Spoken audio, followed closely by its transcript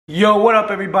Yo, what up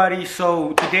everybody?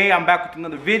 So today I'm back with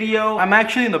another video. I'm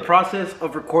actually in the process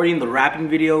of recording the wrapping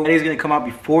video. It is gonna come out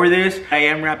before this. I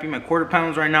am wrapping my quarter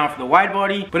pounds right now for the wide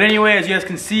body. But anyway, as you guys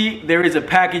can see, there is a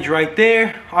package right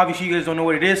there. Obviously you guys don't know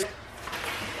what it is.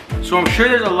 So I'm sure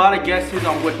there's a lot of guesses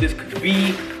on what this could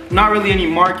be. Not really any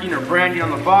marking or branding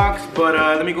on the box, but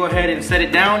let me go ahead and set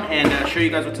it down and show you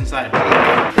guys what's inside.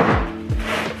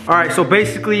 Alright, so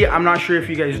basically, I'm not sure if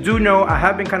you guys do know, I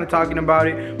have been kind of talking about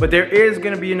it, but there is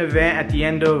going to be an event at the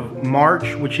end of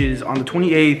March, which is on the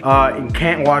 28th in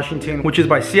Kent, Washington, which is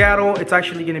by Seattle. It's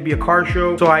actually going to be a car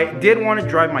show. So I did want to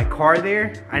drive my car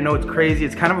there. I know it's crazy.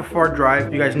 It's kind of a far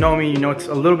drive. You guys know me, you know it's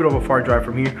a little bit of a far drive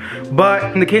from here. But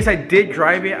in the case I did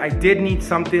drive it, I did need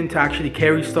something to actually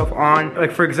carry stuff on.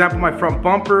 Like for example, my front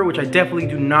bumper, which I definitely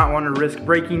do not want to risk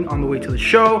breaking on the way to the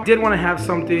show. Did want to have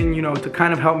something, you know, to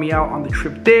kind of help me out on the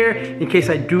trip there, in case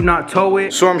I do not tow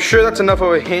it. So I'm sure that's enough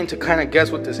of a hint to kind of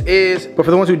guess what this is. But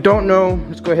for the ones who don't know,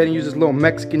 let's go ahead and use this little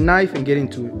Mexican knife and get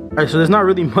into it. All right, so there's not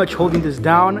really much holding this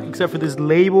down except for this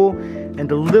label and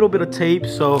a little bit of tape.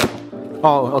 So,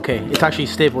 oh, okay, it's actually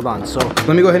stapled on. So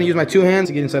let me go ahead and use my two hands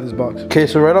to get inside this box. Okay,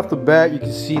 so right off the bat, you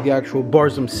can see the actual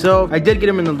bars themselves. I did get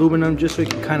them in aluminum just so it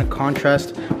can kind of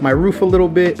contrast my roof a little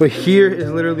bit. But here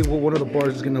is literally what one of the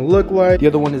bars is gonna look like. The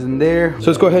other one is in there. So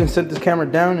let's go ahead and set this camera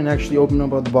down and actually open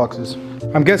up all the boxes.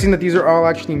 I'm guessing that these are all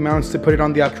actually mounts to put it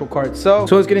on the actual car itself.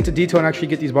 So let's get into detail and actually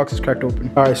get these boxes cracked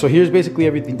open. All right, so here's basically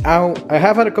everything out. I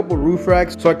have had a couple roof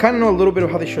racks, so I kind of know a little bit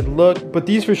of how they should look, but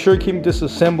these for sure came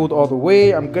disassembled all the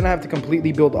way. I'm gonna have to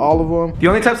completely build all of them. The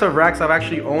only types of racks I've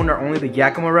actually owned are only the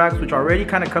Yakima racks, which already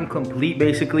kind of come complete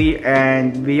basically,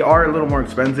 and they are a little more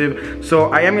expensive.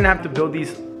 So I am gonna have to build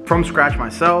these from scratch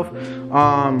myself.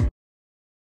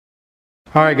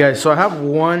 All right guys, so I have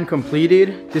one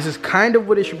completed. This is kind of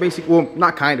what it should basically, well,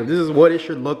 not kind of, this is what it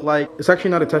should look like. It's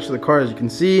actually not attached to the car, as you can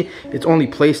see. It's only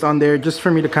placed on there just for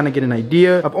me to kind of get an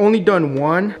idea. I've only done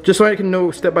one, just so I can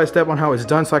know step by step on how it's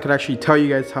done, so I could actually tell you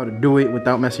guys how to do it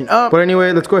without messing up. But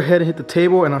anyway, let's go ahead and hit the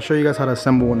table and I'll show you guys how to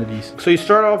assemble one of these. So you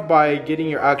start off by getting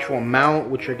your actual mount,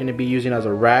 which you're gonna be using as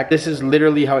a rack. This is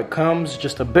literally how it comes,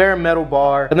 just a bare metal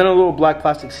bar, and then a little black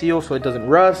plastic seal so it doesn't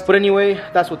rust. But anyway,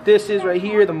 that's what this is right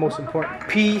here, the most important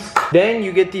piece. Then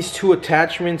you get these two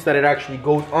attachments that it actually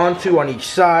goes onto on each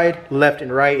side, left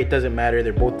and right. It doesn't matter,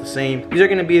 they're both the same. These are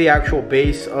going to be the actual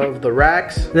base of the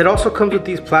racks. And it also comes with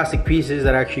these plastic pieces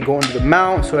that actually go into the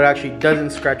mount, so it actually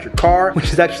doesn't scratch your car, which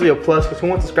is actually a plus because who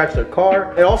wants to scratch their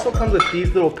car? It also comes with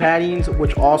these little paddings,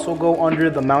 which also go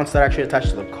under the mounts that actually attach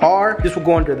to the car. This will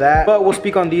go under that, but we'll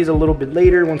speak on these a little bit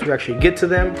later once we actually get to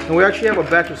them. And we actually have a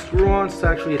batch of screw-ons to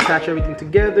actually attach everything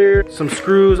together. Some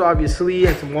screws obviously,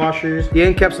 and some washers. The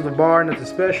end caps of the bar, nothing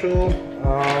special.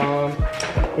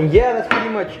 And yeah, that's pretty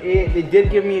much it. They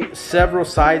did give me several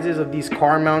sizes of these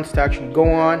car mounts to actually go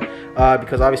on,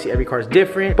 because obviously every car is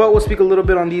different, but we'll speak a little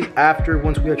bit on these after,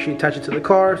 once we actually attach it to the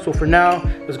car. So for now,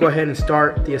 let's go ahead and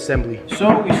start the assembly.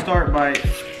 So we start by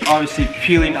obviously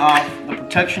peeling off the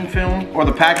protection film, or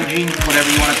the packaging,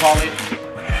 whatever you want to call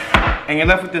it, and you're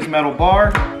left with this metal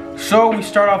bar. So we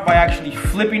start off by actually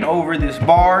flipping over this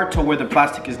bar to where the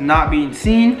plastic is not being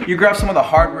seen. You grab some of the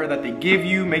hardware that they give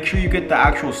you. Make sure you get the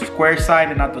actual square side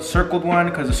and not the circled one,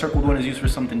 because the circled one is used for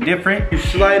something different. You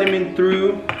slide them in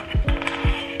through.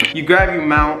 You grab your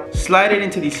mount, slide it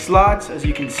into these slots, as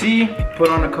you can see. Put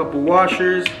on a couple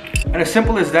washers. And as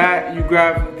simple as that, you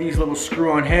grab these little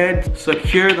screw-on heads,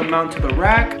 secure the mount to the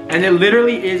rack, and it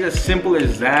literally is as simple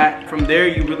as that. From there,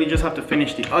 you really just have to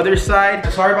finish the other side.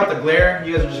 Sorry about the glare,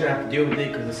 you guys are just gonna have to deal with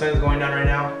it because the sun is going down right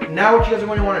now. Now what you guys are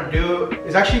going to want to do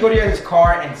is actually go to your guys'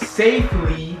 car and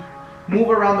safely move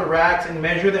around the racks and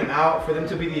measure them out for them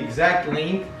to be the exact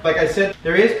length. Like I said,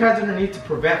 there is pads underneath to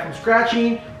prevent from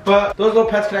scratching, but those little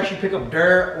pads can actually pick up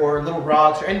dirt or little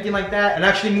rocks or anything like that and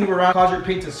actually move around, cause your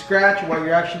paint to scratch while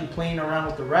you're actually playing around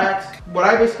with the racks. What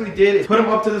I basically did is put them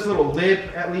up to this little lip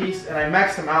at least, and I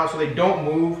maxed them out so they don't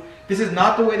move. This is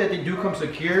not the way that they do come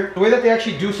secure. The way that they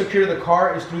actually do secure the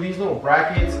car is through these little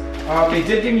brackets. They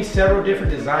did give me several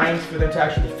different designs for them to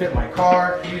actually fit my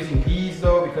car. I'm using these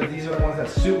though, because these are the ones that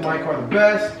suit my car the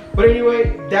best. But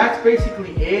anyway, that's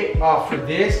basically it for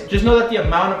this. Just know that the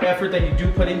amount of effort that you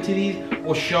do put into these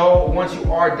will show once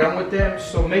you are done with them.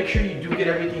 So make sure you do get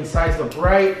everything sized up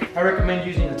right. I recommend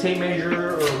using a tape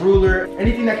measure or a ruler.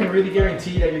 Anything that can really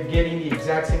guarantee that you're getting the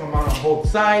exact same amount on both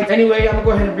sides. Anyway, I'm gonna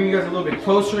go ahead and bring you guys a little bit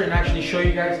closer and actually show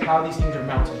you guys how these things are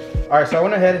mounted. Alright, so I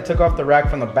went ahead and took off the rack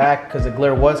from the back because the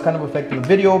glare was kind of affecting the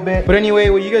video a bit. But anyway,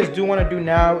 what you guys do want to do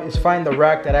now is find the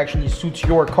rack that actually suits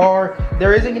your car.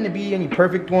 There isn't going to be any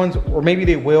perfect ones, or maybe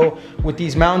they will with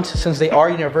these mounts since they are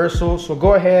universal. So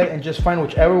go ahead and just find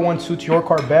whichever one suits your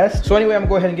car best. So anyway, I'm going to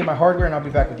go ahead and get my hardware and I'll be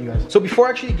back with you guys. So before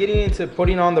actually getting into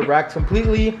putting on the racks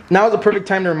completely, now is the perfect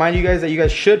time to remind you guys that you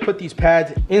guys should put these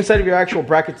pads inside of your actual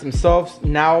brackets themselves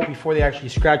now before they actually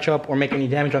scratch up or make any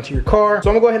damage onto your car. So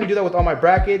I'm gonna go ahead and do that with all my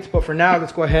brackets, but for now,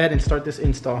 let's go ahead and start this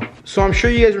install. So I'm sure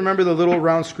you guys remember the little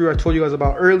round screw I told you guys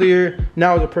about earlier.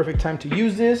 Now is the perfect time to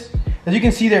use this. As you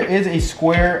can see, there is a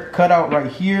square cutout right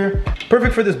here.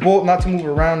 Perfect for this bolt not to move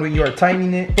around when you are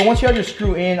tightening it. So once you have your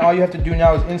screw in, all you have to do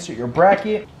now is insert your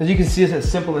bracket. As you can see, it's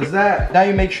as simple as that. Now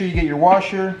you make sure you get your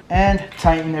washer and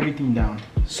tighten everything down.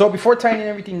 So before tightening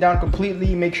everything down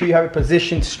completely, make sure you have it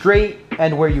positioned straight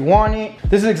and where you want it.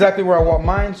 This is exactly where I want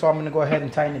mine, so I'm gonna go ahead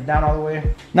and tighten it down all the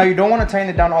way. Now you don't wanna tighten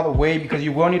it down all the way because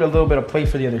you will need a little bit of plate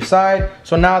for the other side.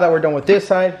 So now that we're done with this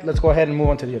side, let's go ahead and move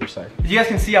on to the other side. As you guys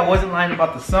can see, I wasn't lying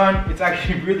about the sun. It's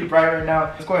actually really bright right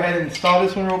now. Let's go ahead and install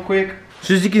this one real quick.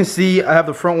 So as you can see, I have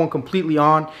the front one completely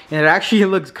on, and it actually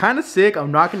looks kind of sick,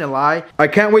 I'm not gonna lie. I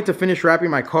can't wait to finish wrapping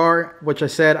my car, which I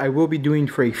said I will be doing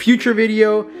for a future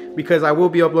video because I will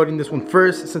be uploading this one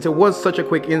first since it was such a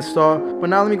quick install.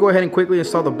 But now let me go ahead and quickly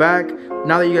install the back.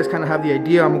 Now that you guys kind of have the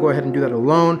idea, I'm gonna go ahead and do that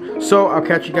alone. So I'll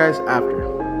catch you guys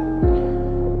after.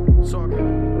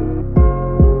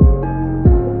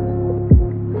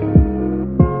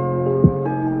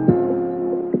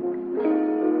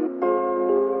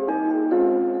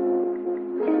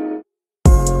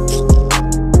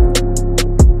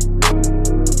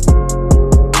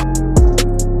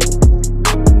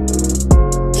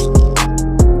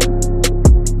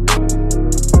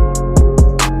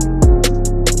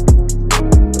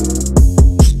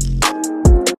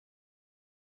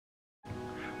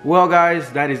 Well guys,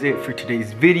 that is it for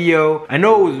today's video. I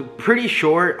know it was pretty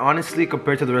short, honestly,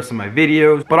 compared to the rest of my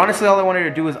videos. But honestly, all I wanted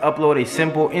to do is upload a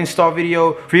simple install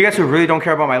video for you guys who really don't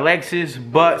care about my LEXUS,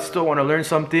 but still want to learn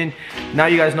something. Now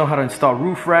you guys know how to install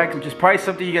roof racks, which is probably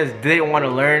something you guys didn't want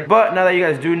to learn. But now that you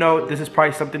guys do know, this is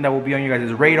probably something that will be on you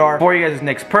guys' radar for you guys'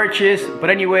 next purchase. But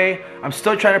anyway, I'm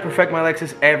still trying to perfect my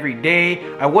LEXUS every day.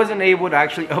 I wasn't able to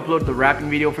actually upload the wrapping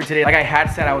video for today like I had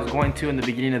said I was going to in the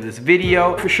beginning of this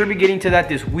video. For sure be getting to that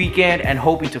this weekend and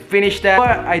hoping to finish that,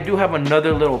 but I do have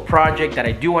another little project that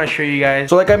I do want to show you guys.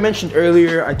 So like I mentioned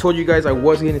earlier, I told you guys I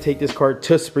was going to take this car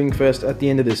to Springfest at the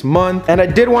end of this month, and I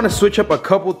did want to switch up a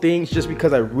couple things just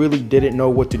because I really didn't know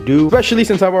what to do, especially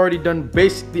since I've already done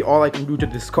basically all I can do to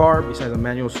this car besides a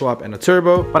manual swap and a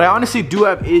turbo. But I honestly do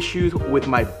have issues with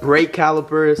my brake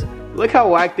calipers. Look how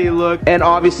whack they look, and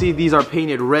obviously these are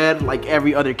painted red like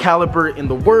every other caliper in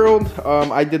the world.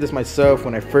 I did this myself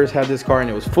when I first had this car and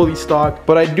it was fully stocked,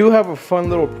 but I do have a fun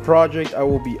little project I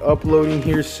will be uploading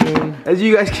here soon. As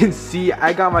you guys can see,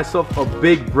 I got myself a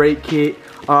big brake kit.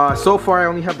 So far I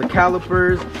only have the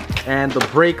calipers and the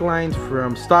brake lines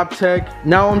from Stop Tech.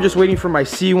 Now I'm just waiting for my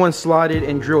C1 slotted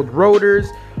and drilled rotors.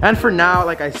 And for now,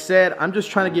 like I said, I'm just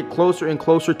trying to get closer and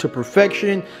closer to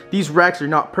perfection. These racks are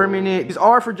not permanent. These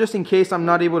are for just in case I'm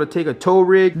not able to take a tow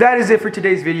rig. That is it for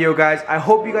today's video, guys. I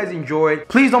hope you guys enjoyed.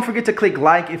 Please don't forget to click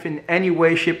like if in any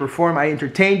way, shape, or form I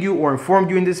entertained you or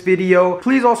informed you in this video.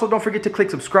 Please also don't forget to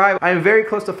click subscribe. I am very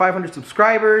close to 500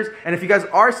 subscribers. And if you guys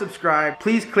are subscribed,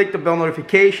 please click the bell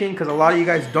notification because a lot of you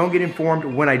guys don't get informed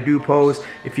when I do post.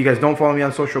 If you guys don't follow me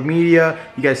on social media,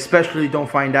 you guys especially don't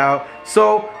find out.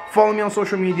 So follow me on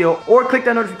social media or click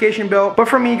that notification bell. But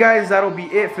for me guys, that'll be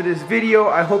it for this video.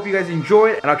 I hope you guys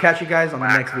enjoyed, and I'll catch you guys on the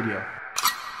next video.